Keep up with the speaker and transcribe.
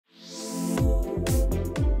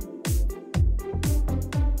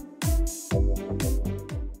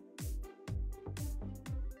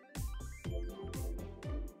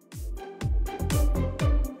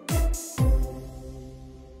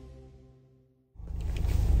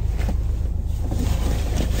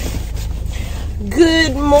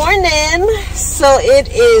Good morning. So it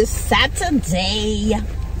is Saturday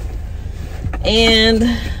and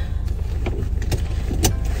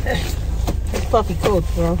puffy coat,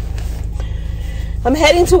 bro. I'm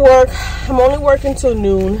heading to work. I'm only working till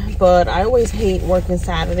noon, but I always hate working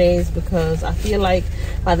Saturdays because I feel like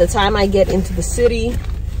by the time I get into the city,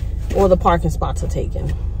 all the parking spots are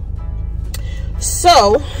taken.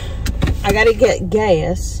 So I gotta get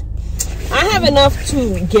gas. I have enough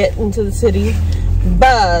to get into the city,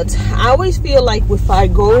 but I always feel like if I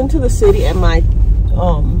go into the city and my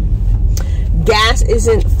gas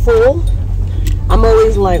isn't full, I'm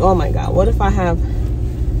always like, oh my god, what if I have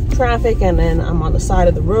traffic and then I'm on the side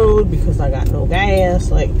of the road because I got no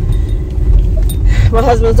gas? Like, my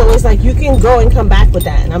husband's always like, you can go and come back with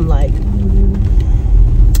that, and I'm like,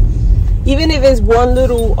 even if it's one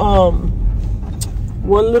little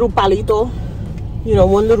palito, you know,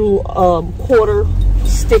 one little quarter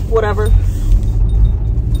stick, whatever,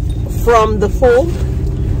 from the full,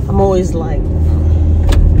 I'm always like.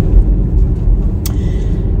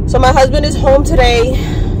 So my husband is home today.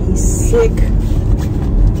 He's sick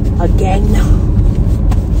again.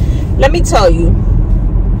 Let me tell you,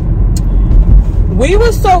 we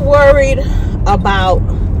were so worried about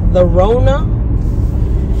the Rona.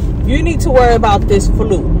 You need to worry about this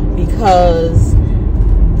flu, because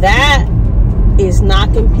that is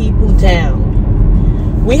knocking people down.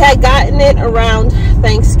 We had gotten it around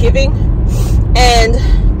Thanksgiving, and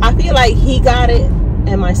I feel like he got it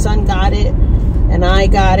and my son got it and I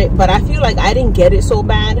got it, but I feel like I didn't get it so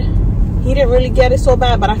bad. He didn't really get it so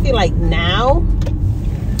bad, but I feel like now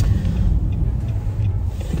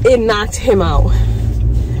it knocked him out.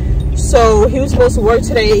 So he was supposed to work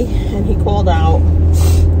today and he called out,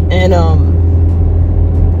 and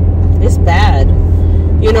it's bad.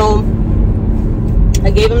 You know,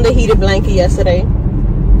 I gave him the heated blanket yesterday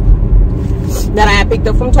that I had picked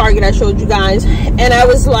up from Target. I showed you guys, and I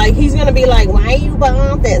was like, he's gonna be like, why you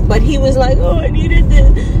buying this? But he was like, oh, I needed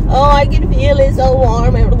this. Oh, I can feel it so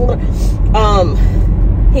warm.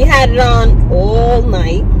 He had it on all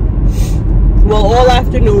night, well, all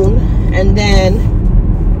afternoon, and then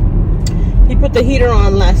he put the heater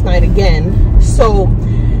on last night again. So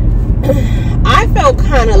I felt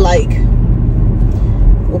kind of like,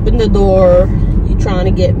 open the door, you trying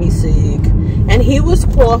to get me sick. And he was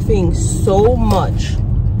coughing so much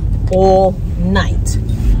all night.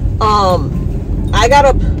 I got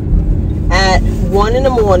up at 1 in the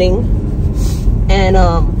morning and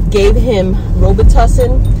gave him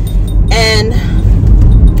Robitussin, and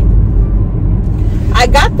I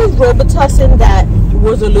got this Robitussin that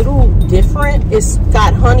was a little different. It's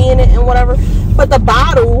got honey in it and whatever, but the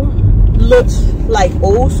bottle looked like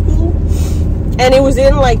old school. And it was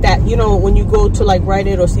in like that, you know, when you go to like Rite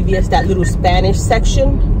Aid or CVS, that little Spanish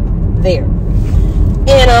section there.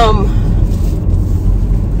 And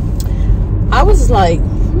I was like,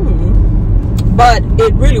 but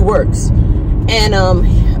it really works. And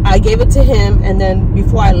I gave it to him, and then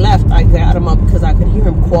before I left, I got him up because I could hear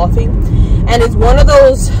him coughing. And it's one of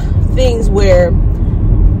those things where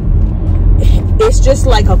it's just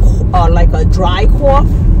like a dry cough.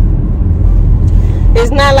 It's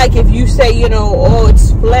not like if you say, you know, oh,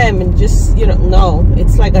 it's phlegm and just, you know, no,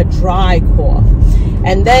 it's like a dry cough.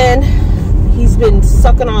 And then he's been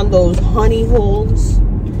sucking on those honey holes.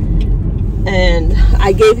 And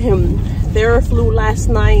I gave him Theraflu last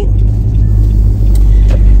night.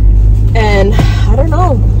 And I don't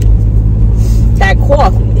know, that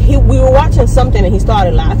cough, we were watching something and he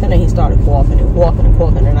started laughing and he started coughing and coughing and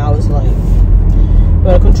coughing. And I was like, you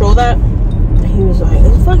gotta control that? He was like,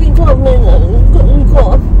 it's fucking cough, man,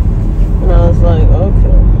 cough. And I was like,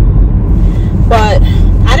 okay. But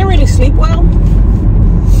I didn't really sleep well,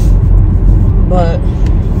 but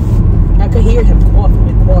I could hear him coughing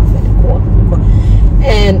and coughing and coughing and coughing.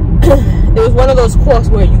 And it was one of those coughs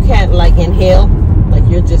where you can't like inhale, like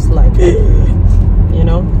you're just like, you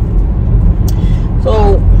know.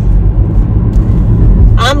 So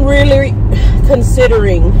I'm really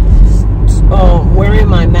considering wearing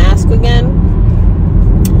my mask again.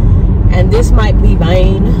 And this might be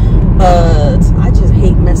vain, but I just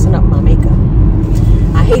hate messing up my makeup.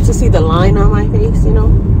 I hate to see the line on my face, you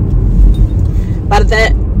know.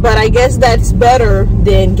 But I guess that's better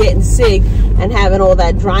than getting sick and having all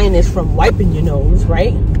that dryness from wiping your nose,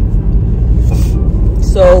 right?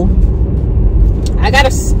 So I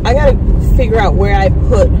gotta figure out where I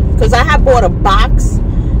put, because I have bought a box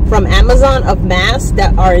from Amazon of masks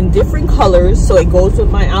that are in different colors, so it goes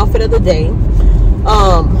with my outfit of the day.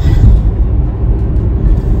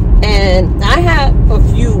 And I have a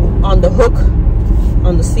few on the hook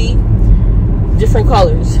on the seat, different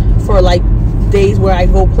colors for like days where I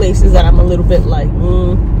go places that I'm a little bit like,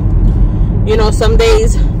 you know, some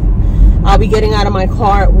days I'll be getting out of my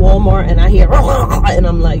car at Walmart and I hear, and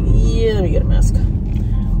I'm like, yeah, let me get a mask.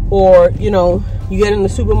 Or, you know, you get in the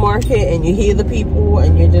supermarket and you hear the people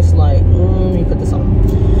and you're just like, let me put this on.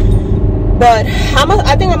 But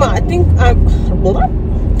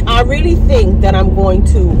I really think that I'm going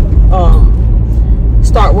to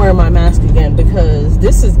start wearing my mask again, because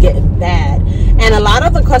this is getting bad. And a lot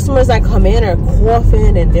of the customers that come in are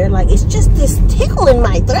coughing and they're like, it's just this tickle in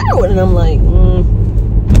my throat. And I'm like,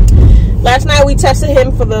 Last night we tested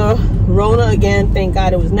him for the Rona again. Thank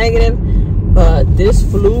God it was negative. But this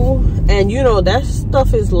flu, and you know, that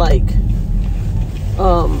stuff is like,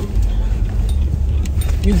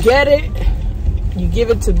 you get it, you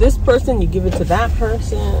give it to this person, you give it to that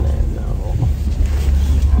person, and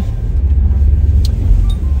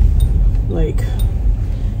like,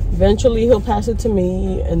 eventually he'll pass it to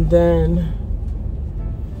me, and then,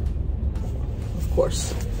 of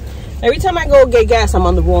course, every time I go get gas, I'm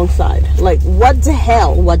on the wrong side. Like, what the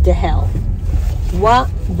hell? What the hell? What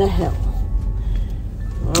the hell?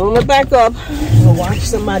 I'm gonna back up and watch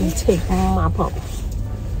somebody take my pump.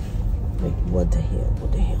 Like, what the hell?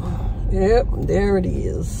 What the hell? Yep, there it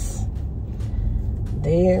is.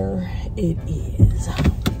 There it is.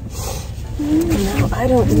 Now, I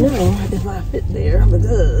don't know if I fit there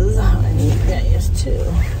because I need gas too.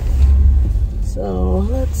 So,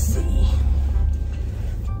 let's see.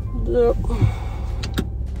 Look.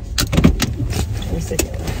 Let me see.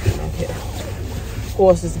 Okay. Of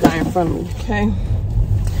course, this guy in front of me, okay?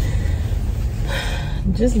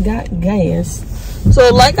 Just got gas.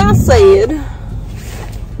 So, like I said,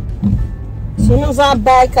 as soon as I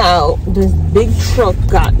back out, this big truck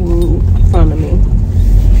got in front of me.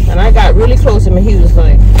 And I got really close to him and he was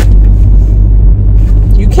like,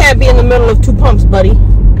 you can't be in the middle of two pumps, buddy.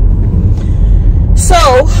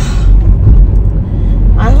 So,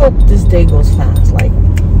 I hope this day goes fast. Like,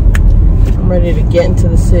 I'm ready to get into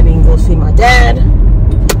the city and go see my dad.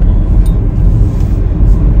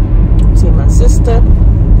 See my sister.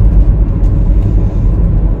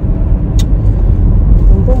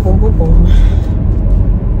 Boom, boom, boom, boom, boom.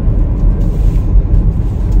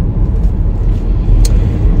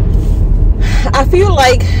 I feel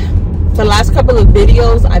like the last couple of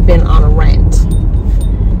videos I've been on a rant,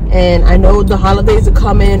 and I know the holidays are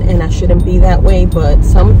coming and I shouldn't be that way, but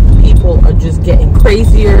some people are just getting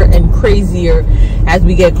crazier and crazier as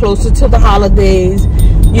we get closer to the holidays.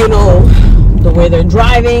 You know, the way they're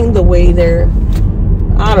driving, the way they're,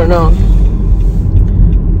 I don't know,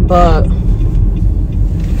 but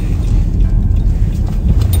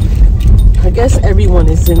I guess everyone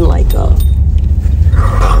is in like a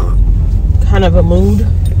kind of a mood,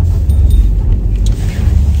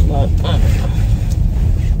 but I don't know.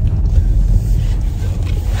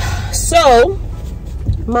 So,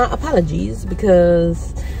 my apologies,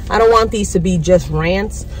 because I don't want these to be just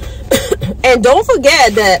rants. And don't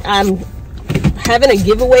forget that I'm having a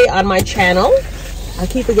giveaway on my channel. I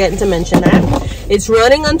keep forgetting to mention that. It's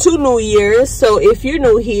running until New Year's, so if you're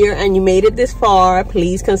new here and you made it this far,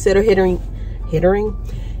 please consider hitting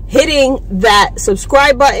that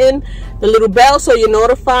subscribe button, the little bell, so you're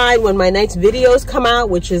notified when my next videos come out,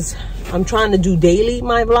 which is, I'm trying to do daily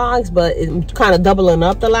my vlogs, but I'm kind of doubling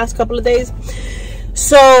up the last couple of days.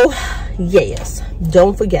 So yes,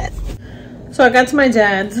 don't forget. So I got to my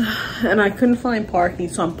dad's and I couldn't find parking,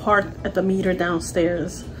 so I'm parked at the meter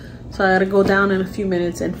downstairs. So I had to go down in a few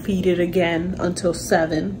minutes and feed it again until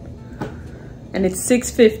 7, and it's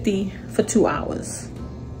 $6.50 for 2 hours.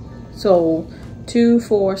 So 2,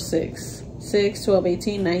 4, 6, 12,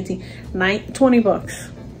 18, 19, 20 bucks.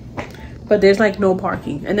 But there's like no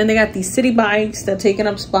parking. And then they got these city bikes that are taking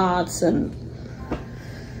up spots, and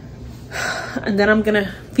then I'm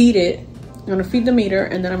gonna feed it. I'm gonna feed the meter,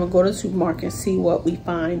 and then I'm gonna go to the supermarket and see what we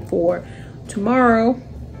find for tomorrow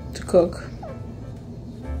to cook.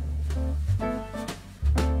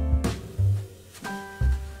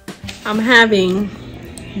 I'm having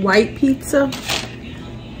white pizza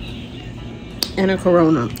and a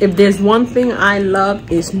Corona. If there's one thing I love,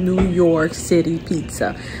 is New York City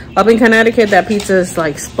pizza. Up in Connecticut, that pizza is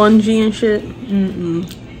like spongy and shit.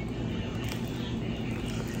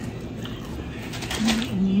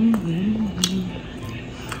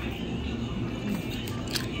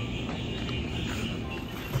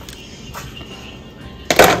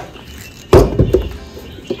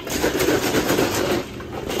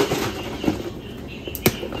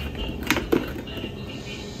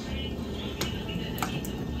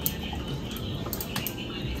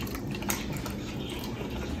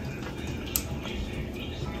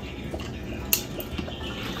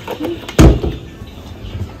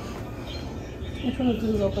 gonna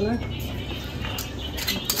do this opener.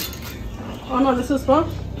 Oh no, this is what?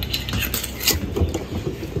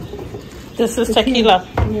 This is tequila.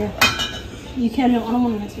 Yeah. You can't, I don't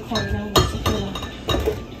want to mess with it. That was tequila.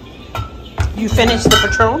 You finished the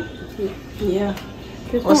Patron? Yeah.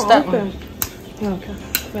 What's that one? Okay,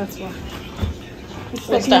 that's why. It's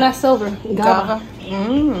What's tequila that? silver. Gava.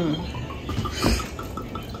 Mmm.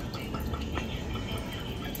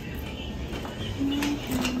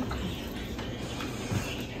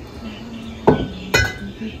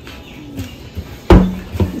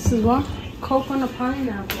 This is what? Coconut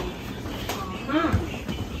pineapple.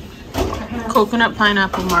 Coconut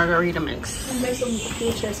pineapple margarita mix. I'll make some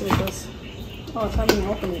futures with this. Oh, it's having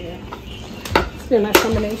open it yet. It's been a nice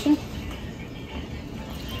combination.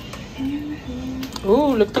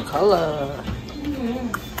 Ooh, look at the color.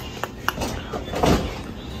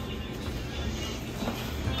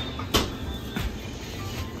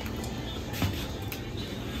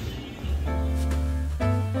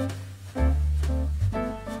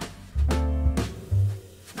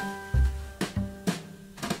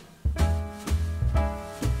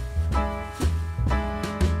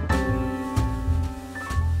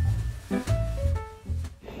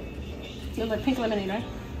 It's like pink lemonade, right?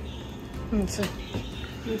 Let's see.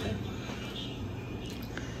 Okay.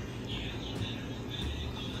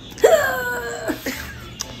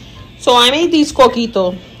 So I made these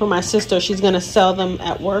coquitos for my sister. She's gonna sell them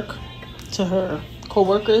at work to her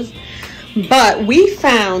co-workers. But we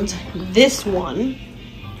found this one.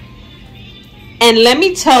 And let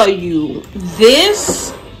me tell you,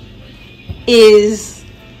 this is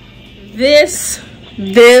this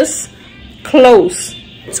close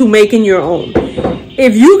to making your own.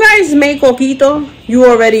 If you guys make coquito, you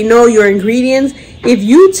already know your ingredients. If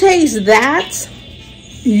you taste that,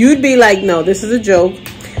 you'd be like, no, this is a joke.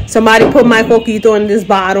 Somebody put my coquito in this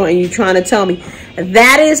bottle and you're trying to tell me.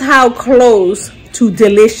 That is how close to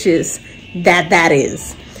delicious that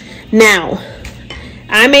is. Now,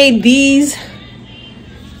 I made these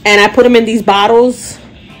and I put them in these bottles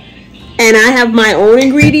and I have my own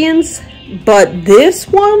ingredients, but this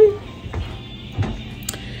one,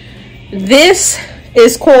 this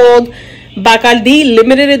is called Bacardi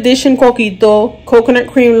Limited Edition Coquito Coconut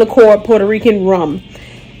Cream Liqueur Puerto Rican Rum.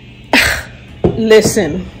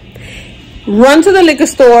 Listen, run to the liquor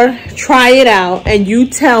store, try it out, and you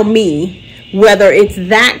tell me whether it's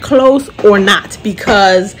that close or not,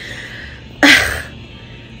 because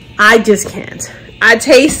I just can't. I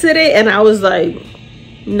tasted it and I was like,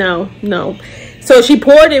 no. So she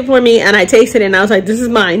poured it for me and I tasted it and I was like, this is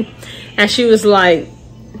mine. And she was like,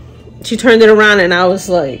 she turned it around and I was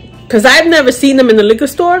like, because I've never seen them in the liquor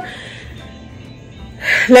store.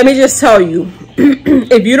 Let me just tell you,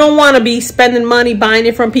 if you don't want to be spending money buying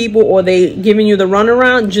it from people or they giving you the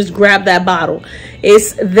runaround, just grab that bottle.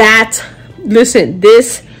 It's that, listen,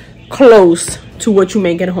 this close to what you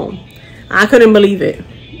make at home. I couldn't believe it.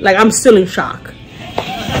 Like, I'm still in shock.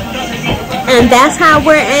 And that's how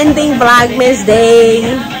we're ending Vlogmas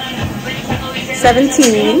Day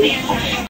 17.